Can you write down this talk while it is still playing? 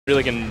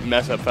really can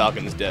mess up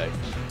Falcon's day.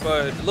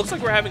 But it looks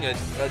like we're having a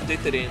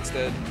Dedede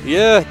instead.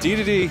 Yeah,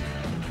 Dedede.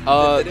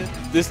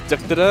 This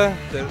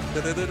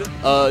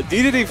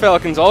Dedede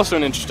Falcon's also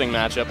an interesting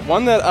matchup.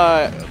 One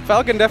that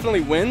Falcon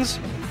definitely wins,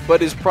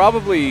 but is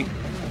probably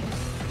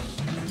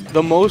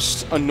the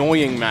most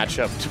annoying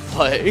matchup to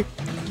play.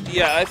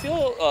 Yeah, I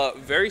feel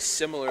very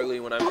similarly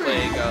when I'm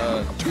playing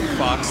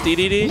Fox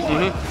Dedede,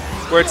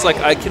 where it's like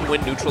I can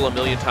win neutral a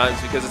million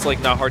times because it's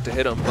like not hard to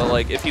hit him, but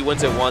like if he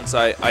wins it once,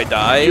 I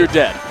die. You're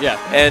dead, yeah.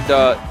 And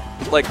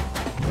like,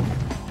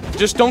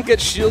 just don't get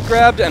shield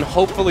grabbed, and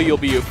hopefully you'll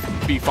be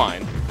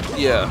fine.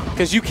 Yeah,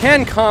 because you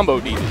can combo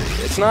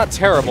Dedede. It's not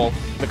terrible,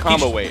 the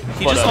combo weight.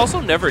 He just also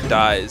never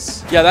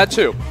dies. Yeah, that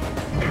too.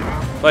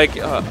 Like,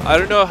 I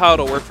don't know how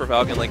it'll work for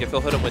Falcon. Like, if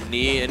he'll hit him with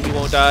knee and he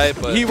won't die,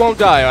 but... He won't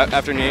die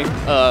after knee,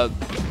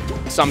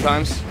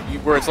 sometimes,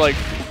 where it's like,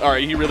 all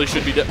right, he really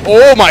should be dead.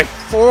 Oh my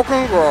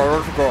fucking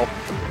god, let's go.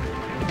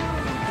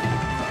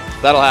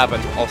 That'll happen,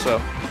 also,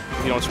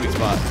 if you don't sweet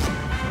spot.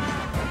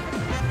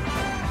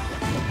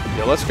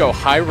 Yeah, let's go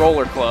high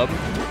roller club.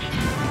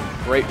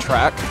 Great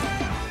track.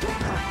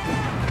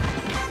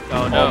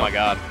 Oh, no. Oh my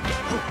god.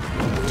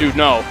 Dude,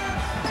 no.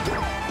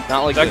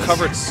 Not like that this.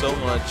 Covered so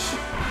much.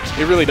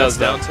 It really does,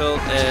 down tilt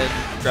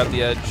and grab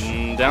the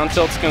edge. Down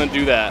tilt's going to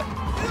do that.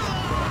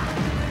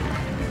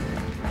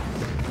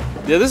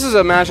 Yeah, this is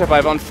a matchup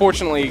I've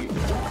unfortunately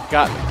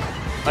got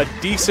a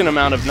decent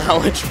amount of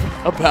knowledge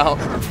about.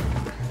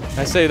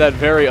 I say that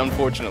very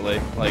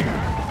unfortunately. Like,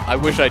 I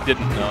wish I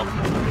didn't know.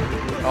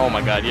 Oh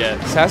my god, yeah.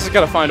 SASS has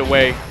got to find a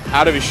way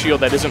out of his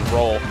shield that isn't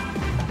roll.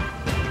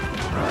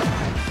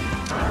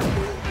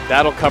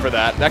 That'll cover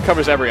that. That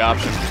covers every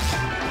option.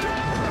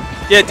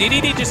 Yeah,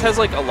 Dedede just has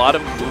like a lot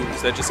of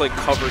moves that just like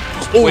cover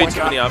way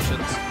too many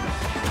options.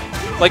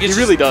 Like he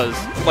really does.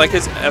 Like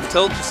his F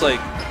tilt, just like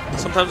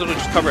sometimes it'll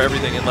just cover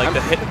everything, and like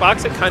the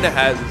hitbox it kind of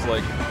has is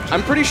like.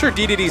 I'm pretty sure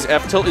Dedede's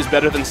F tilt is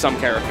better than some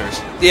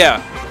characters.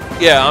 Yeah,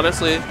 yeah.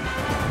 Honestly,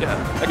 yeah.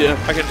 I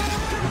can.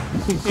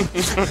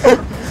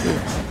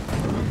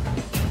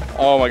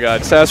 Oh my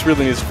god, SASS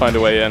really needs to find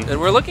a way in. And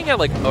we're looking at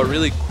like a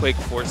really quick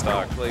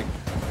 4-stock, like.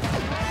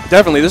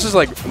 Definitely, this is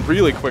like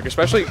really quick,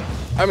 especially,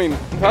 I mean,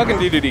 Falcon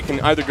Dedede can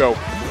either go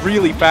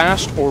really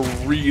fast or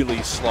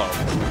really slow.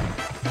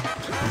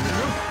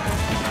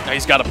 Now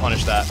he's got to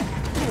punish that.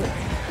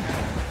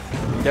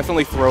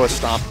 Definitely throw a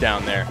stomp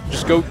down there.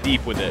 Just go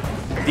deep with it.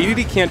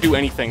 Dedede can't do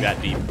anything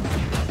that deep.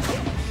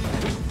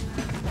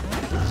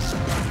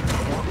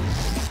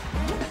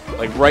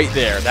 Like right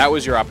there, that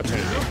was your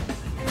opportunity.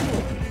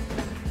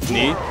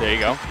 Knee, there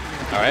you go.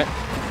 All right.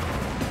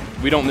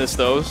 We don't miss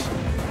those.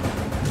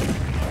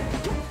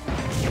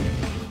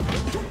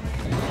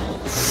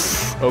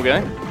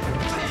 Okay.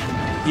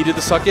 He did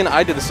the suck in,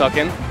 I did the suck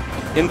in.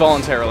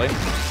 Involuntarily.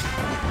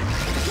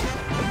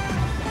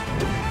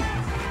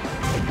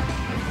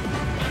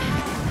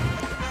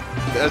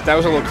 That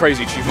was a little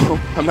crazy, Chibo.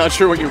 I'm not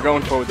sure what you were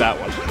going for with that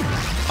one.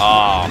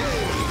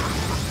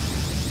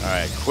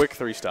 Alright, quick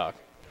 3-stock.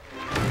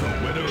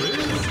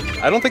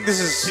 I don't think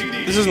this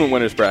isn't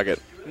winner's bracket.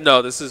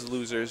 No, this is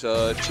losers.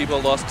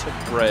 Chibo lost to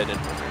Bread in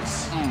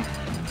winners.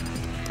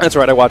 That's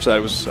right, I watched that.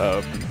 It was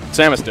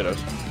Samus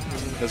Dittos.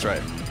 That's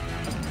right.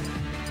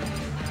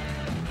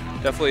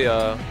 Definitely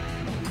a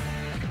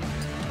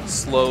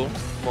slow,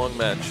 long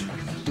match.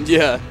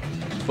 Yeah,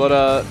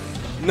 but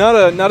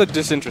not a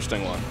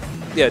disinteresting one.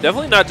 Yeah,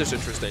 definitely not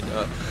disinteresting.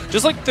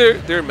 Just like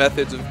their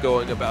methods of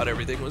going about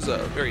everything was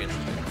very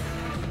interesting.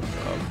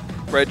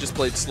 Red just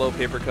played slow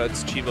paper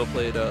cuts. Chibo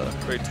played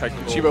very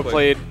technical. Chibo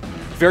played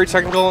very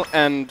technical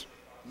and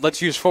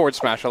let's use forward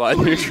smash a lot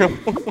in neutral.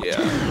 Yeah,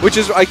 which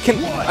is I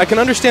can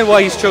understand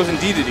why he's chosen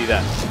Dedede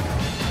then.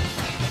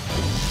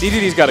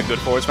 Dedede's got a good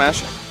forward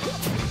smash.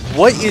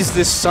 What is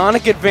this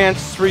Sonic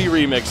Advance 3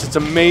 remix? It's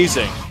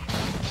amazing.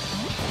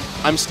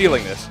 I'm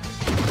stealing this.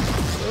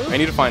 I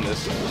need to find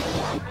this.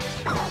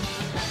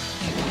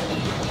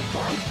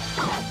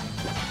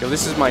 Yo,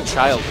 this is my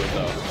childhood,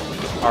 though.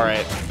 All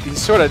right,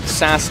 he's sort of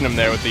sassing him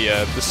there with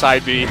the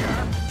side B.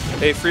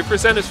 Hey,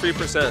 3% is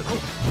 3%.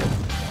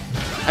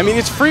 I mean,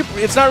 it's free.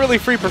 It's not really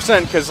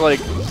 3% because like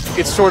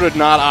it's sort of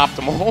not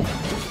optimal.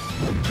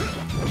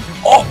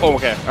 Oh,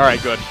 okay. All right,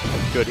 good,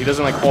 good. He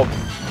doesn't like hold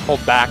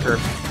back or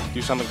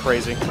do something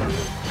crazy.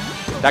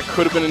 That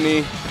could have been a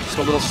knee. Just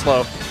a little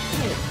slow.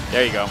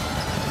 There you go.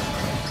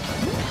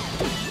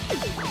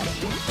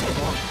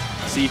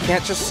 See, you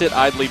can't just sit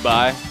idly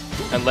by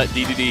and let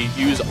Dedede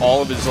use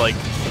all of his, like,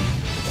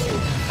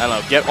 I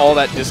don't know, get all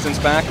that distance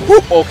back.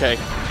 Whoop, okay.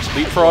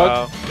 Leapfrog.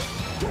 Wow.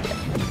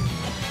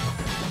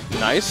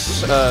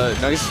 Nice.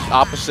 Nice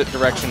opposite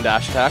direction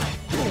dash attack.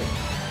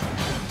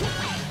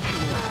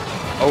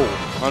 Oh,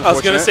 unfortunate. I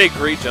was going to say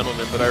great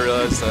gentleman, but I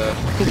realized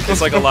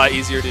it's like a lot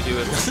easier to do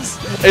with this.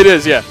 It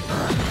is, yeah.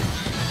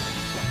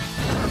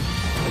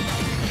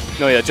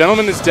 No, yeah,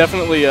 gentleman is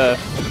definitely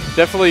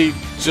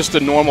just a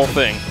normal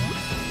thing.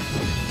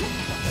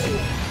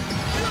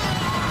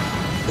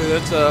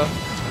 That's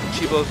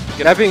Chibo.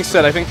 That being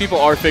said, I think people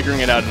are figuring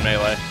it out in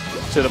Melee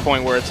to the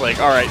point where it's like,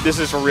 all right, this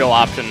is a real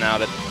option now.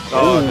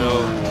 Oh,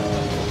 no.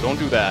 Don't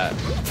do that.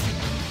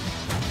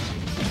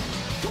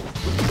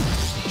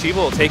 Chibo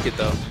will take it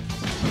though.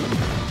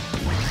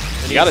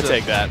 You gotta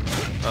take that.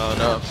 Oh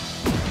no.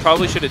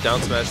 Probably should have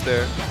down smashed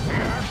there.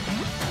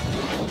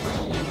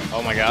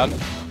 Oh my god.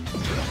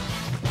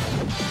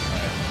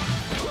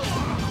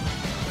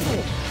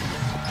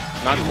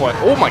 Not quite.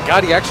 Oh my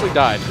god, he actually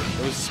died.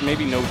 There was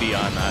maybe no DI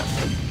on that.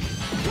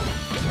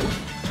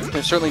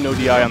 There's certainly no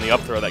DI on the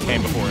up throw that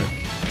came before it.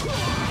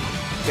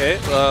 Okay,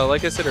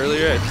 like I said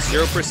earlier,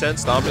 0%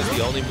 stomp is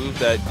the only move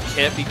that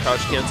can't be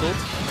crouch canceled.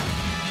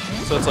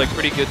 So it's like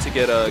pretty good to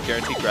get a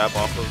guaranteed grab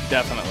off of.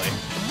 Definitely.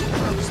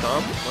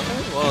 Stomp?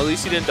 Okay. Well, at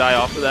least you didn't die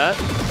off of that.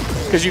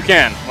 Because you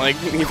can. Like,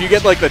 if you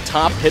get like the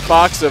top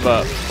hitbox of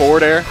a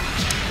forward air,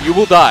 you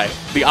will die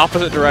the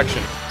opposite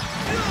direction.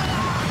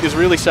 It's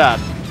really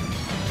sad.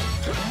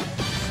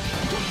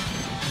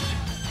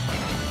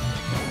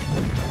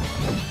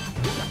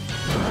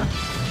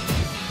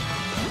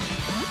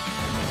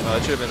 Oh,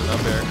 it should have been an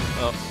up air.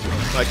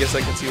 Oh, I guess I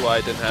can see why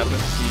it didn't happen.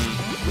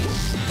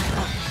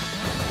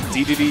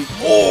 Dedede.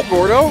 Oh,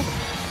 Gordo.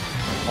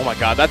 Oh my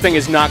god, that thing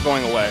is not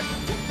going away.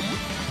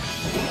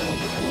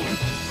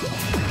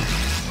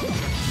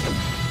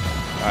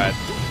 Alright.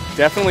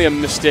 Definitely a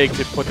mistake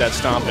to put that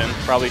stomp in.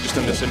 Probably just a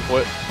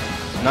misinput.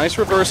 Nice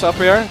reverse up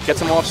air. Gets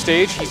him off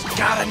stage. He's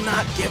gotta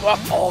not give up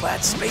all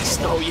that space,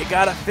 though. You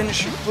gotta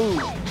finish your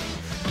food.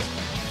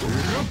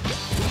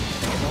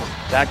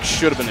 That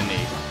should have been a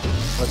knee.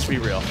 Let's be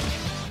real.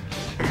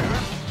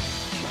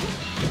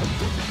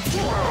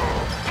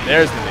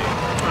 There's the knee.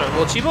 Alright,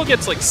 well, Chibo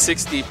gets like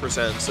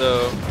 60%,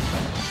 so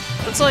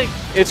it's like...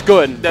 It's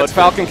good, but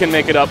Falcon can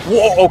make it up.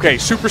 Whoa, okay,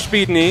 super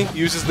speed knee.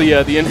 Uses the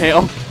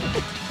inhale.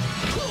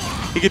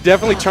 He could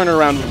definitely turn it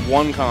around with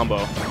one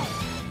combo.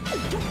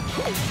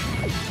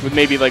 With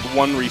maybe like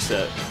one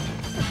reset.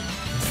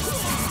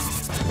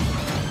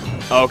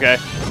 Okay.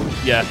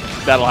 Yeah,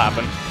 that'll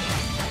happen.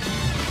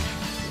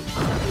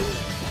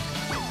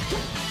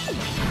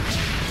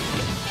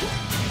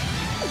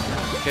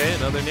 Okay,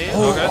 another knee.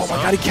 Oh, okay, oh my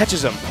god, he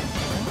catches him.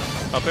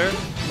 Up air?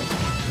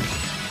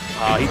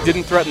 He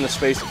didn't threaten the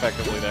space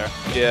effectively there.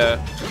 Yeah.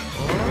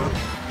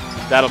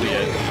 That'll be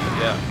it.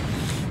 Yeah.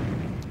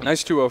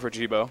 Nice 2-0 for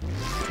Chibo.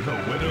 The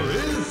winner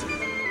is